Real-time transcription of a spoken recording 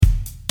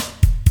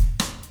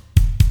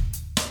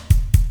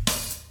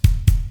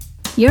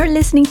You're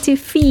listening to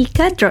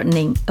Fika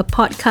Drottning, a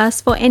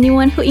podcast for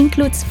anyone who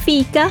includes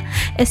Fika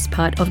as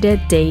part of their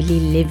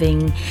daily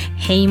living.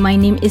 Hey, my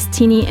name is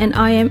Tini and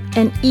I am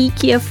an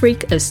IKEA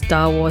freak, a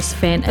Star Wars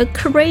fan, a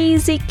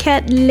crazy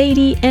cat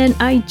lady, and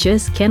I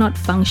just cannot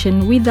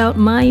function without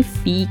my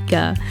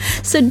Fika.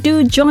 So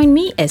do join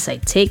me as I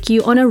take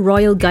you on a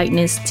royal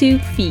guidance to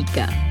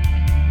Fika.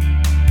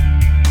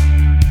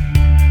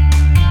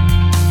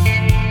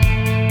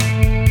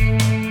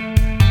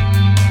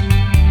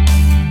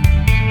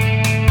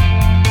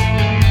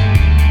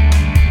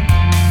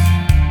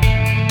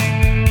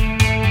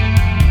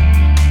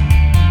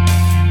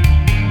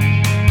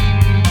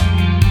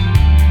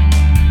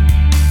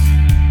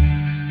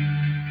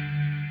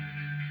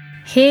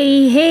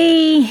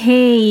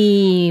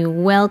 Hey!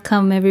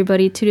 Welcome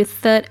everybody to the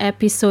third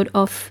episode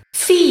of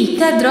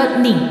Fika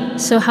Drottning.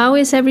 So how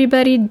is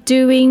everybody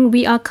doing?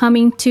 We are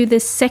coming to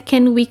the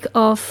second week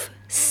of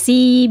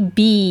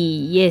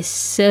CB. Yes,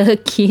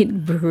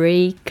 Circuit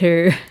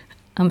Breaker.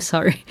 I'm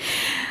sorry.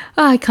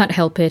 I can't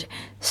help it.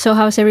 So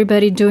how's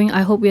everybody doing?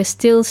 I hope we are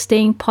still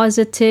staying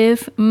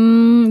positive.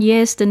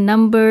 Yes, the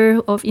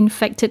number of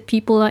infected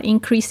people are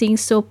increasing.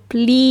 So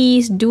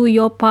please do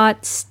your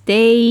part.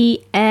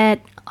 Stay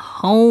at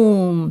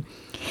home.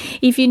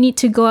 If you need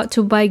to go out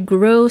to buy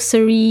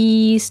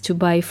groceries, to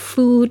buy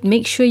food,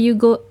 make sure you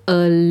go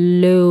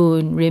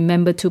alone.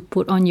 Remember to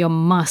put on your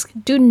mask.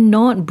 Do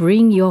not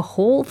bring your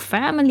whole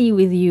family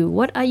with you.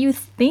 What are you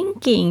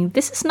thinking?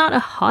 This is not a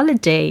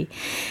holiday.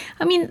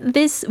 I mean,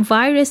 this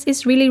virus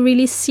is really,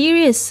 really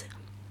serious.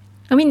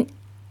 I mean,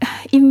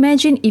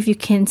 imagine if you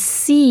can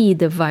see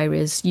the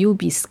virus, you'll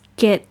be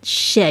scared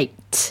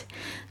shit.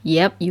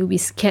 Yep, you'll be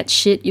scared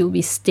shit. You'll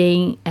be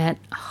staying at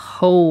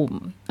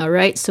home. All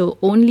right, so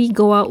only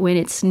go out when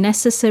it's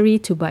necessary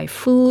to buy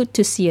food,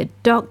 to see a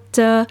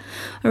doctor.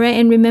 All right,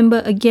 and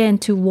remember again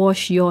to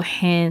wash your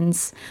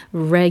hands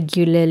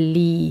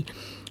regularly.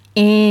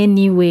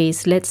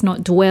 Anyways, let's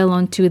not dwell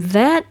onto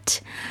that.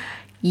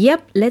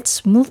 Yep,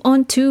 let's move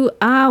on to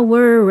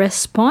our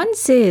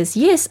responses.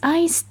 Yes,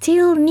 I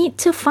still need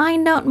to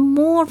find out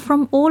more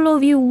from all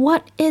of you.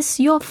 What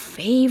is your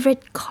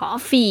favorite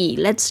coffee?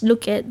 Let's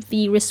look at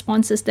the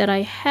responses that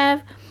I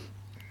have.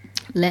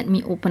 Let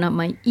me open up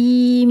my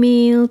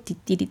email.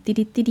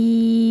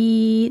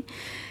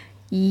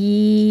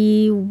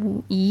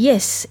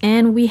 Yes,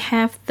 and we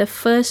have the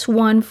first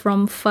one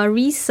from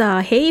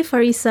Farisa. Hey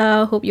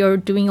Farisa, hope you're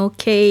doing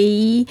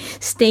okay,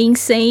 staying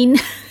sane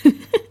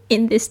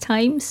in these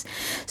times.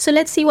 So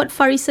let's see what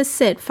Farisa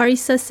said.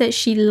 Farisa said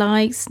she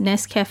likes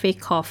Nescafe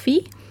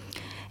coffee.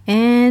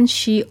 And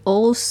she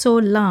also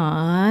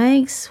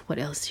likes, what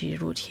else she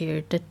wrote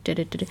here?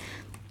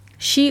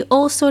 She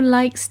also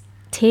likes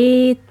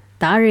teh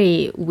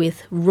tarik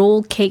with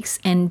roll cakes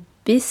and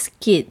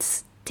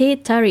biscuits. Teh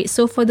tarik.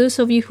 So for those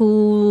of you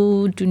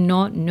who do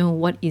not know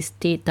what is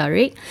teh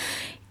tarik,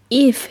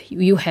 if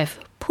you have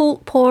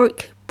pulled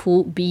pork,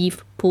 pulled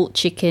beef, pulled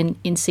chicken,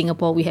 in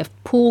Singapore we have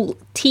pulled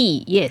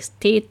tea. Yes,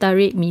 teh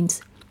tarik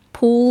means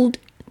pulled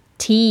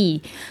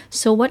tea.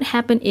 So what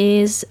happened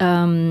is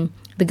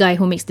the guy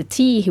who makes the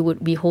tea, he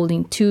would be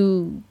holding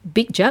two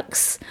big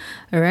jugs,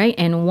 all right?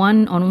 And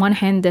on one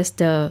hand, there's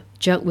the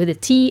jug with the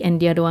tea and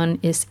the other one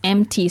is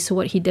empty. So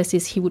what he does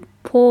is he would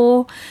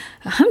pour,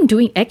 I'm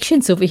doing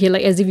actions over here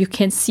like as if you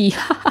can see.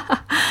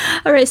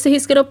 All right, so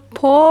he's going to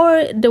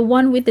pour the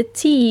one with the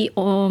tea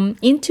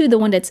into the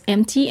one that's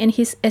empty. And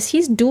as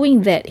he's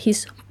doing that,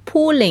 he's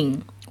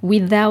pulling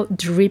without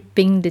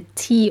dripping the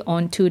tea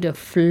onto the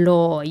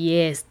floor.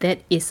 Yes, that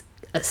is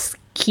a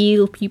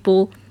skill,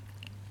 people.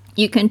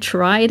 You can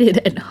try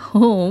it at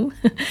home.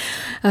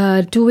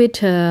 Do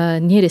it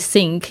near the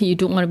sink. You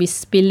don't want to be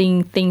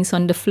spilling things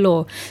on the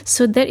floor.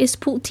 So that is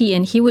pulled tea,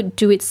 and he would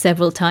do it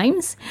several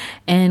times.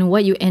 And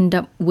what you end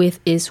up with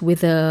is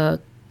with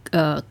a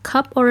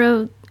cup or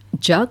a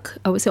jug,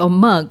 I would say, or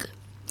mug.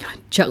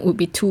 Jug would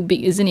be too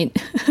big, isn't it?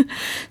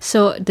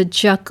 So the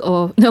jug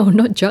no,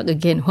 not jug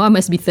again. I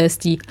must be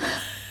thirsty.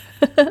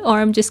 Or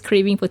I'm just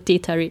craving for teh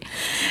tarik.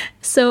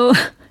 So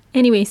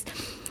anyways,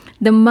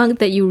 the mug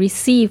that you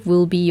receive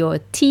will be your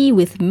tea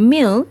with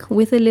milk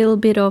with a little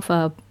bit of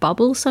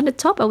bubbles on the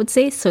top, I would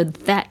say. So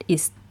that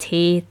is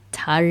teh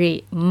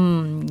tarik.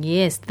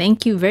 Yes,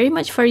 thank you very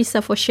much,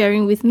 Farisa, for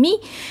sharing with me.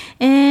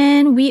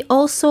 And we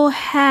also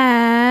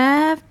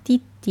have...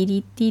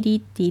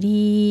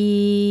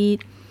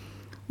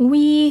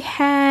 We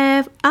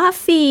have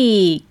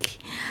Afiq.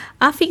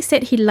 Afiq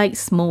said he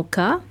likes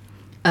mocha.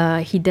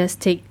 He does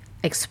take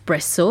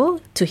espresso.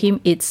 To him,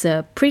 it's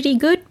pretty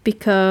good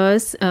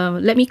because,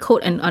 let me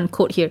quote and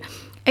unquote here.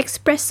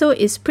 Espresso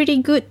is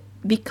pretty good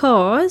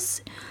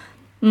because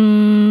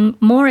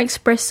more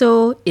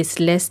espresso is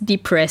less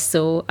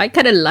depresso. I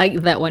kind of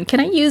like that one. Can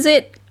I use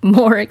it?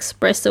 More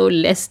espresso,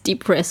 less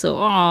depresso.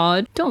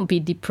 Aw, don't be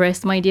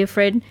depressed, my dear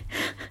friend.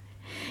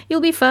 You'll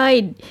be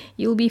fine.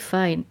 You'll be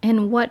fine.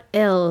 And what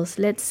else?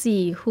 Let's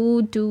see.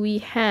 Who do we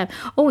have?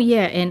 Oh,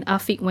 yeah. And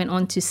Afiq went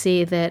on to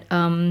say that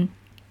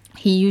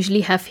He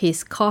usually have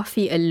his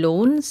coffee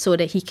alone so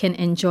that he can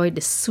enjoy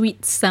the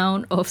sweet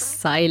sound of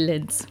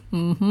silence.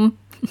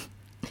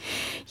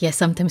 Yeah,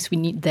 sometimes we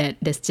need that.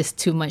 There's just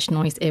too much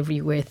noise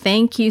everywhere.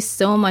 Thank you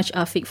so much,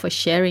 Afiq, for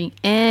sharing.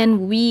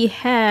 And we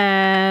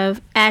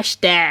have Ash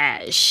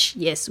Dash.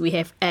 Yes, we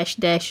have Ash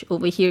Dash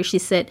over here. She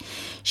said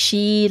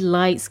she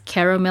likes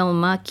caramel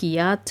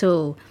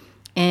macchiato.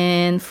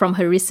 And from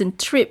her recent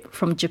trip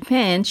from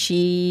Japan,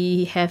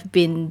 she have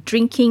been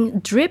drinking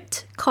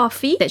dripped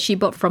coffee that she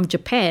bought from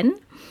Japan.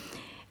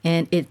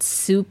 And it's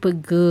super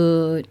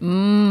good.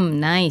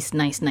 Nice.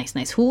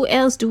 Who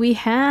else do we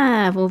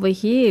have over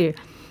here?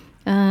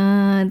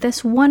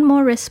 There's one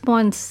more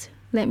response.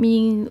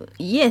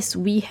 Yes,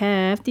 we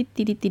have.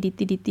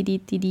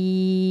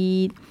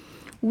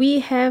 We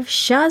have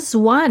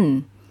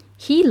Shazwan.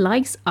 He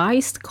likes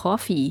iced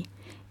coffee.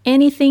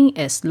 Anything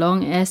as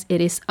long as it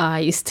is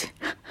iced.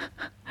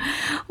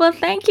 Well,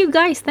 thank you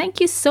guys.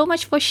 Thank you so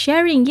much for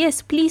sharing.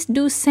 Yes, please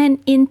do send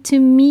in to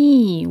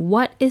me.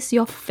 What is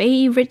your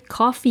favorite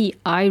coffee?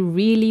 I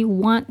really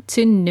want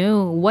to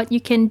know. What you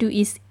can do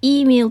is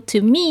email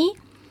to me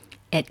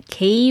at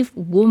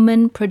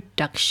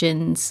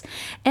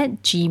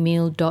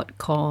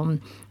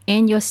cavewomanproductions@gmail.com,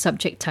 and your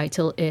subject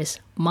title is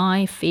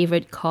My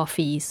Favorite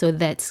Coffee. So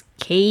that's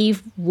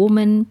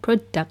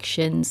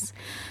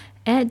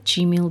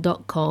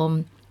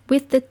cavewomanproductions@gmail.com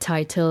with the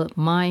title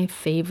My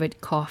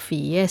Favorite Coffee.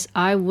 Yes,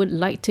 I would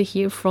like to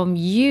hear from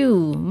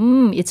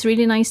you. It's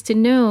really nice to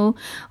know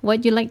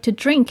what you like to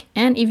drink,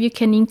 and if you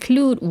can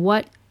include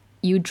what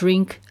you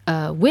drink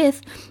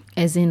with,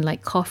 as in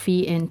like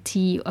coffee and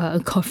tea.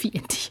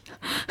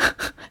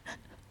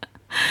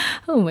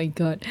 Oh my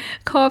god.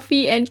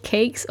 Coffee and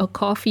cakes, or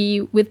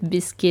coffee with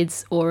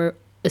biscuits, or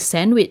a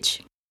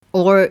sandwich.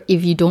 Or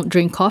if you don't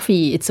drink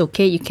coffee, it's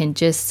okay. You can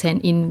just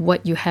send in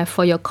what you have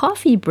for your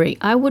coffee break.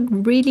 I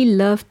would really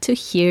love to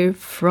hear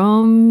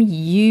from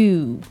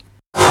you.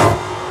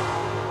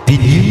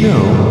 Did you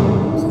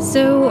know?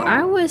 So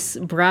I was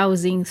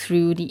browsing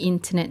through the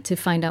internet to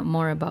find out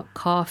more about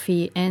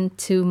coffee, and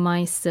to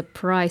my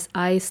surprise,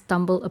 I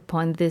stumbled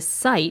upon this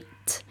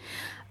site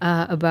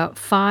about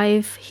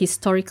 5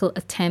 historical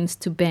attempts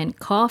to ban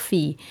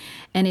coffee,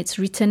 and it's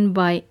written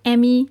by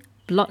Emmy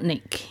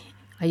Blotnick.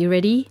 Are you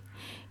ready?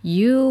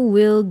 You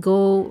will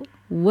go,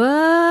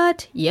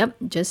 what? Yep,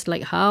 just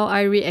like how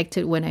I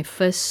reacted when I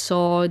first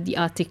saw the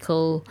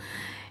article.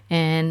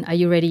 And are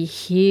you ready?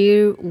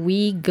 Here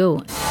we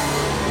go.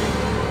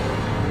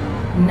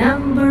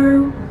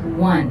 Number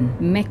 1,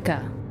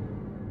 Mecca.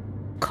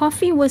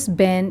 Coffee was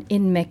banned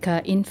in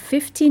Mecca in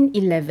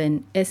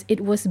 1511 as it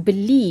was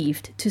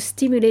believed to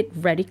stimulate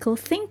radical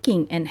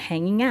thinking and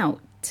hanging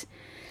out.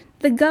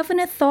 The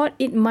governor thought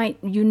it might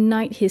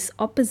unite his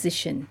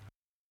opposition.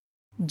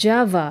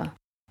 Java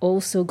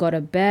also got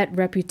a bad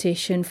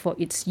reputation for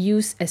its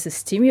use as a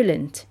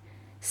stimulant.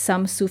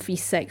 Some Sufi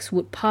sects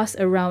would pass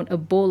around a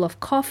bowl of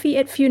coffee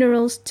at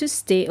funerals to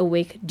stay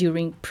awake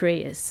during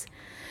prayers.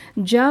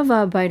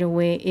 Java, by the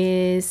way,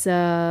 is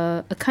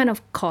a kind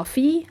of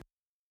coffee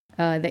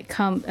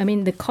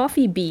the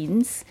coffee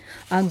beans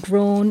are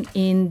grown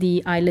in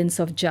the islands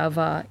of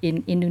Java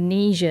in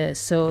Indonesia,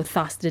 so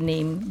thus the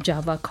name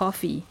Java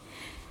coffee.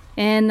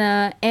 And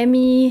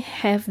Emmy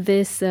have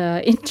this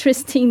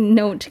interesting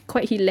note,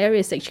 quite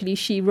hilarious actually.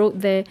 She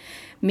wrote there,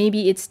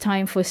 maybe it's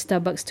time for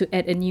Starbucks to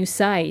add a new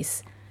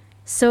size.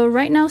 So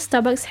right now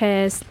Starbucks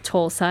has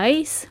tall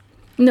size.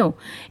 No,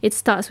 it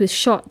starts with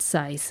short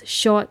size.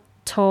 Short,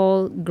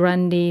 tall,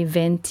 grande,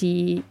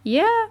 venti.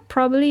 Yeah,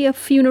 probably a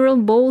funeral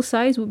bowl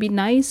size would be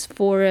nice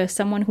for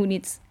someone who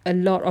needs a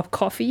lot of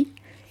coffee.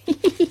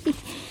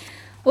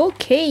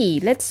 Okay,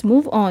 let's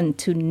move on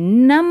to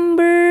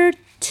number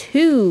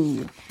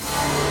 2.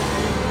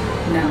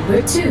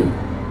 Number 2.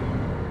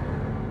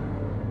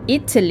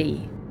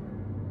 Italy.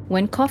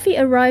 When coffee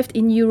arrived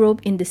in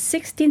Europe in the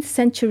 16th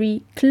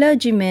century,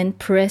 clergymen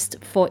pressed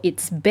for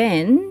its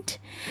ban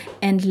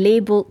and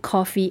labeled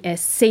coffee as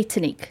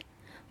satanic.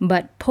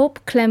 But Pope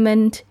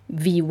Clement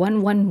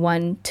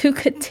V111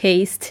 took a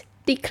taste,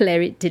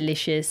 declared it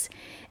delicious,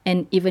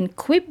 and even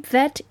quipped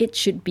that it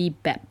should be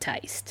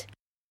baptized.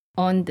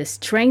 On the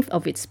strength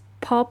of its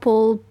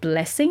papal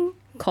blessing,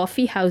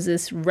 coffee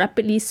houses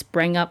rapidly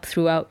sprang up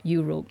throughout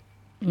Europe.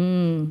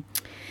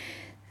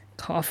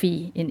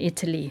 Coffee in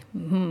Italy.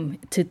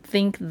 To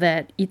think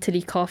that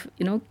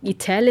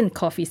Italian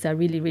coffees are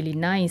really, really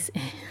nice,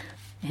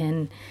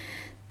 and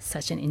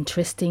such an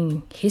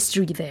interesting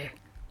history there.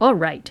 All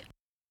right.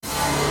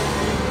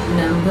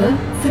 Number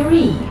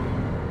 3.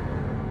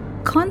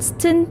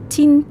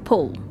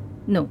 Constantinople.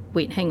 No,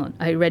 wait, hang on.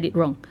 I read it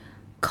wrong.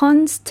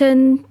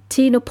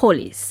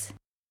 Constantinopolis.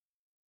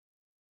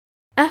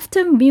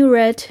 After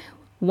Murad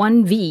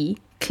I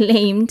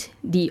claimed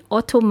the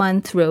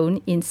Ottoman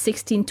throne in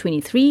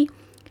 1623,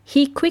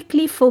 he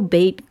quickly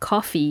forbade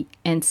coffee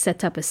and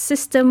set up a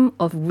system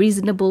of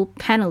reasonable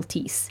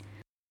penalties.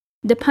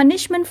 The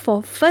punishment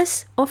for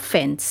first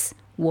offense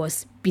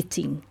was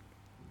beating.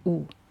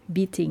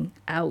 Beating,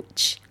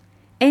 ouch.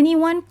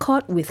 Anyone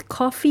caught with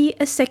coffee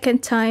a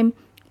second time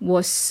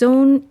was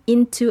sewn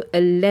into a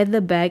leather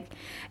bag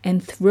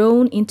and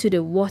thrown into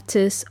the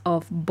waters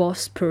of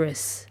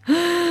Bosporus.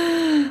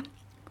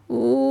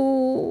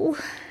 Oh,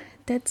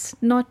 that's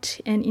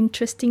not an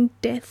interesting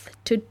death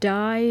to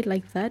die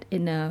like that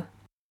in a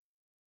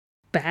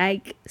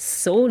bag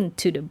sewn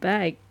to the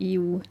bag.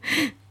 Ew.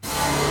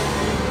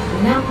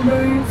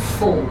 Number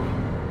 4.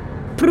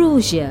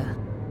 Prussia.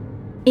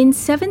 In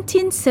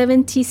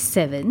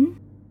 1777,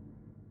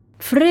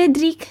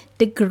 Frederick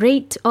the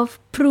Great of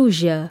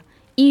Prussia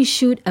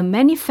issued a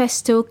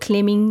manifesto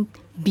claiming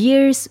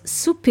beer's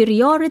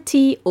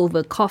superiority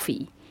over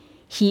coffee.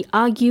 He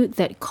argued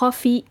that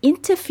coffee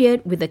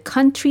interfered with the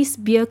country's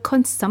beer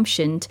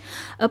consumption,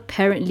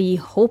 apparently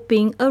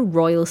hoping a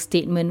royal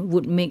statement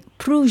would make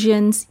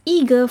Prussians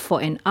eager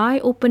for an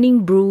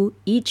eye-opening brew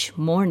each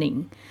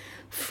morning.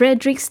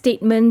 Frederick's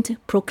statement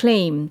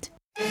proclaimed,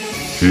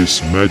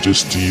 His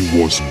Majesty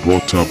was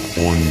brought up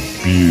on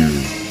beer,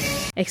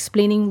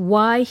 explaining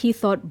why he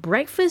thought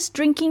breakfast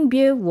drinking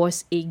beer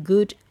was a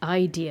good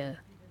idea.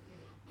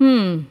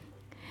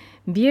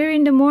 Beer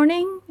in the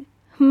morning?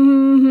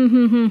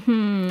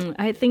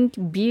 I think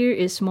beer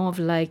is more of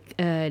like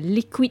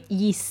liquid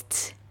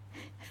yeast.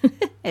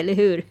 Eller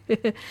hur?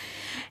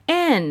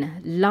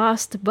 And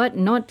last but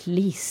not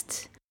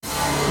least,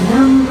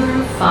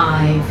 number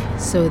 5.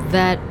 So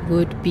that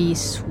would be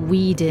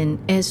Sweden.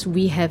 As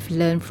we have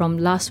learned from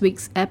last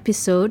week's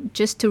episode,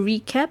 just to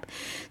recap,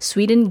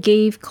 Sweden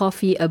gave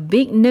coffee a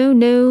big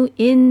no-no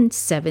in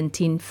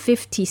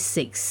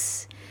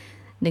 1756.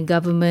 The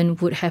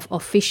government would have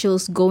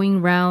officials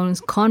going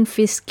round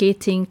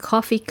confiscating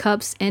coffee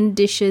cups and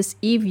dishes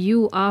if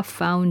you are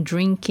found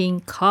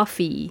drinking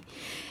coffee.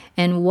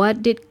 And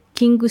what did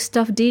King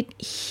Gustav did?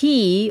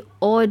 He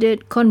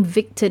ordered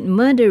convicted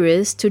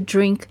murderers to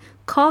drink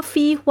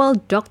coffee while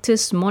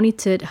doctors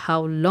monitored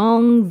how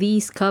long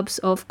these cups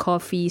of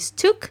coffees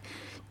took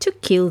to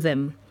kill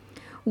them,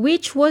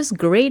 which was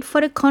great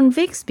for the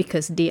convicts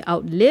because they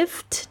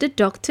outlived the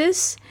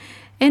doctors,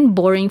 and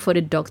boring for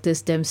the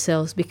doctors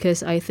themselves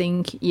because I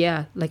think,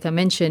 like I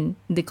mentioned,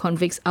 the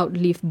convicts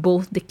outlived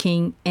both the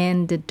king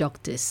and the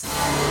doctors.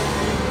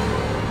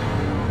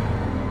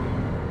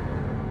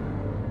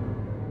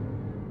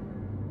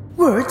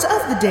 Words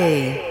of the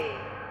day.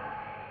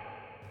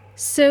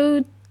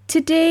 So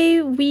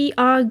today we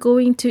are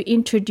going to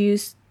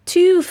introduce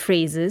 2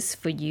 phrases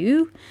for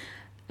you.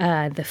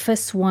 The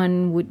first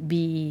one would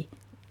be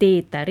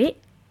teh tarik,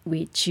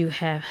 which you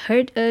have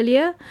heard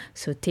earlier.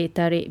 So teh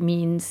tarik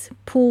means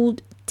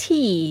pulled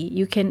tea.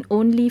 You can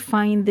only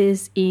find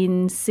this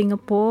in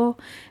Singapore,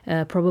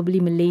 probably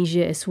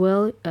Malaysia as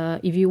well.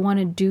 If you want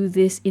to do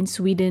this in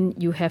Sweden,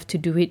 you have to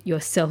do it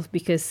yourself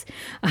because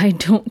I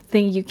don't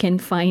think you can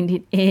find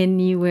it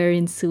anywhere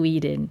in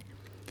Sweden.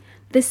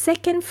 The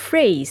second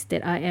phrase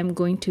that I am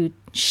going to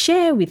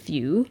share with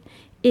you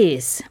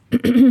is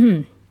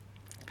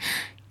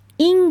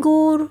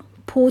Ingur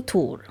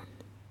Potor.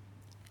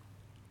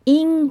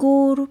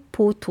 Ingur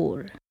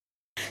Potor.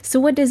 So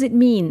what does it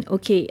mean?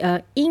 Okay,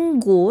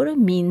 Ingur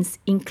means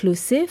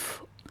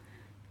inclusive.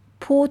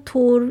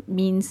 Potor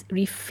means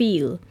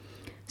refill.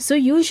 So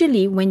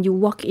usually when you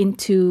walk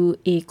into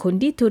a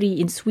konditori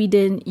in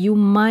Sweden, you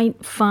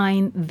might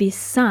find this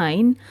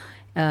sign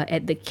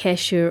at the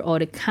cashier or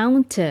the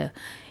counter.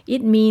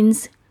 It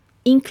means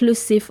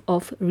inclusive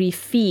of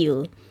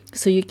refill.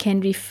 So you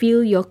can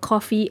refill your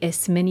coffee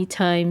as many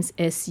times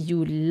as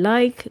you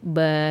like,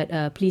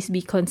 but please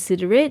be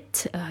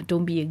considerate.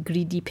 Don't be a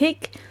greedy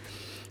pig.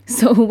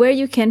 So where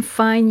you can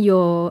find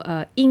your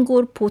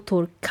Ingur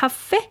Potor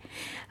Cafe,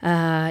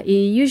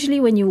 usually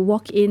when you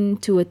walk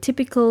into a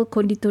typical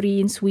konditori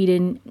in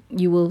Sweden,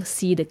 you will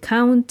see the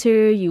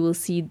counter, you will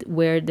see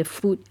where the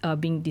food are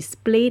being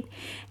displayed,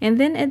 and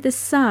then at the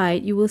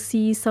side you will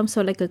see some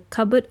sort of like a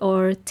cupboard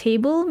or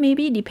table,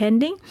 maybe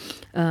depending.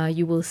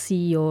 You will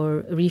see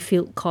your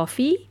refilled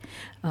coffee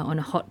on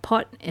a hot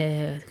pot,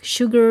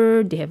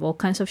 sugar. They have all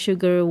kinds of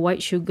sugar,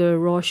 white sugar,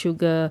 raw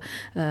sugar,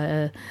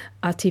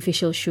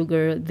 artificial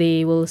sugar.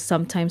 They will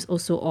sometimes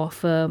also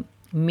offer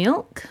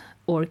milk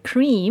or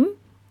cream.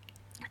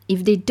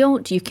 If they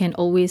don't, you can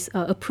always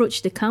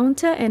approach the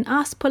counter and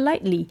ask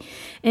politely.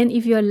 And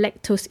if you're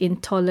lactose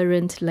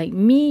intolerant like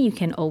me, you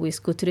can always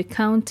go to the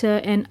counter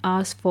and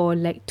ask for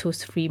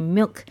lactose-free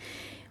milk.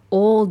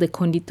 All the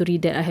konditori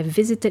that I have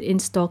visited in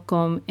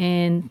Stockholm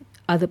and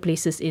other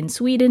places in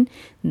Sweden,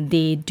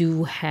 they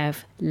do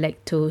have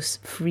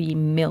lactose-free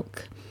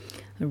milk.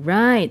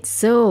 Right,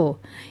 so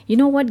you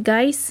know what,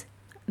 guys?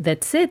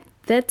 That's it.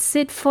 That's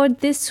it for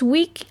this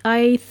week.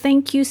 I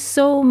thank you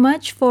so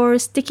much for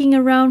sticking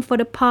around for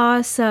the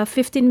past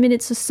 15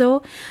 minutes or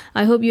so.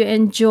 I hope you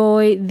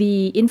enjoy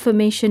the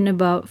information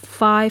about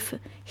 5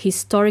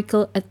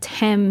 historical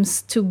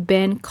attempts to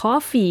ban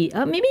coffee.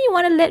 Maybe you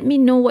want to let me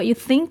know what you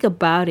think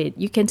about it.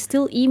 You can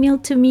still email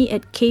to me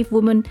at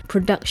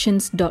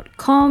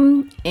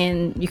cavewomanproductions.com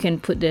and you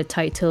can put the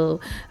title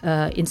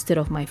instead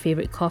of my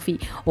favorite coffee,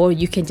 or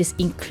you can just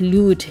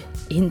include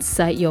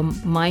inside your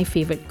my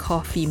favorite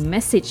coffee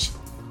message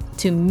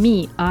to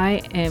me.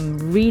 I am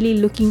really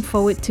looking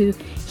forward to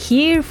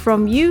hear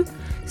from you.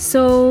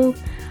 So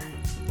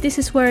this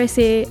is where I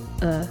say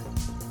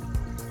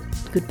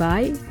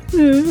goodbye.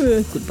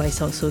 Goodbye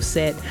sounds so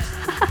sad.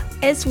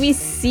 As we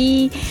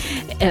see,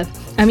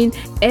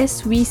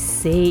 as we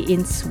say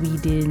in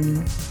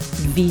Sweden,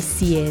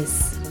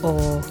 VCS,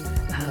 or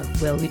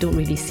we don't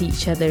really see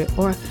each other,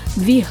 or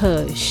vi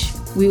hörs.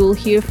 We will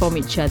hear from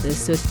each other.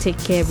 So take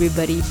care,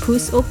 everybody.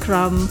 Puss och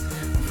kram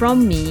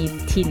from me,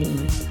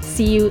 Tini.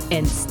 See you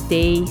and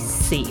stay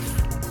safe.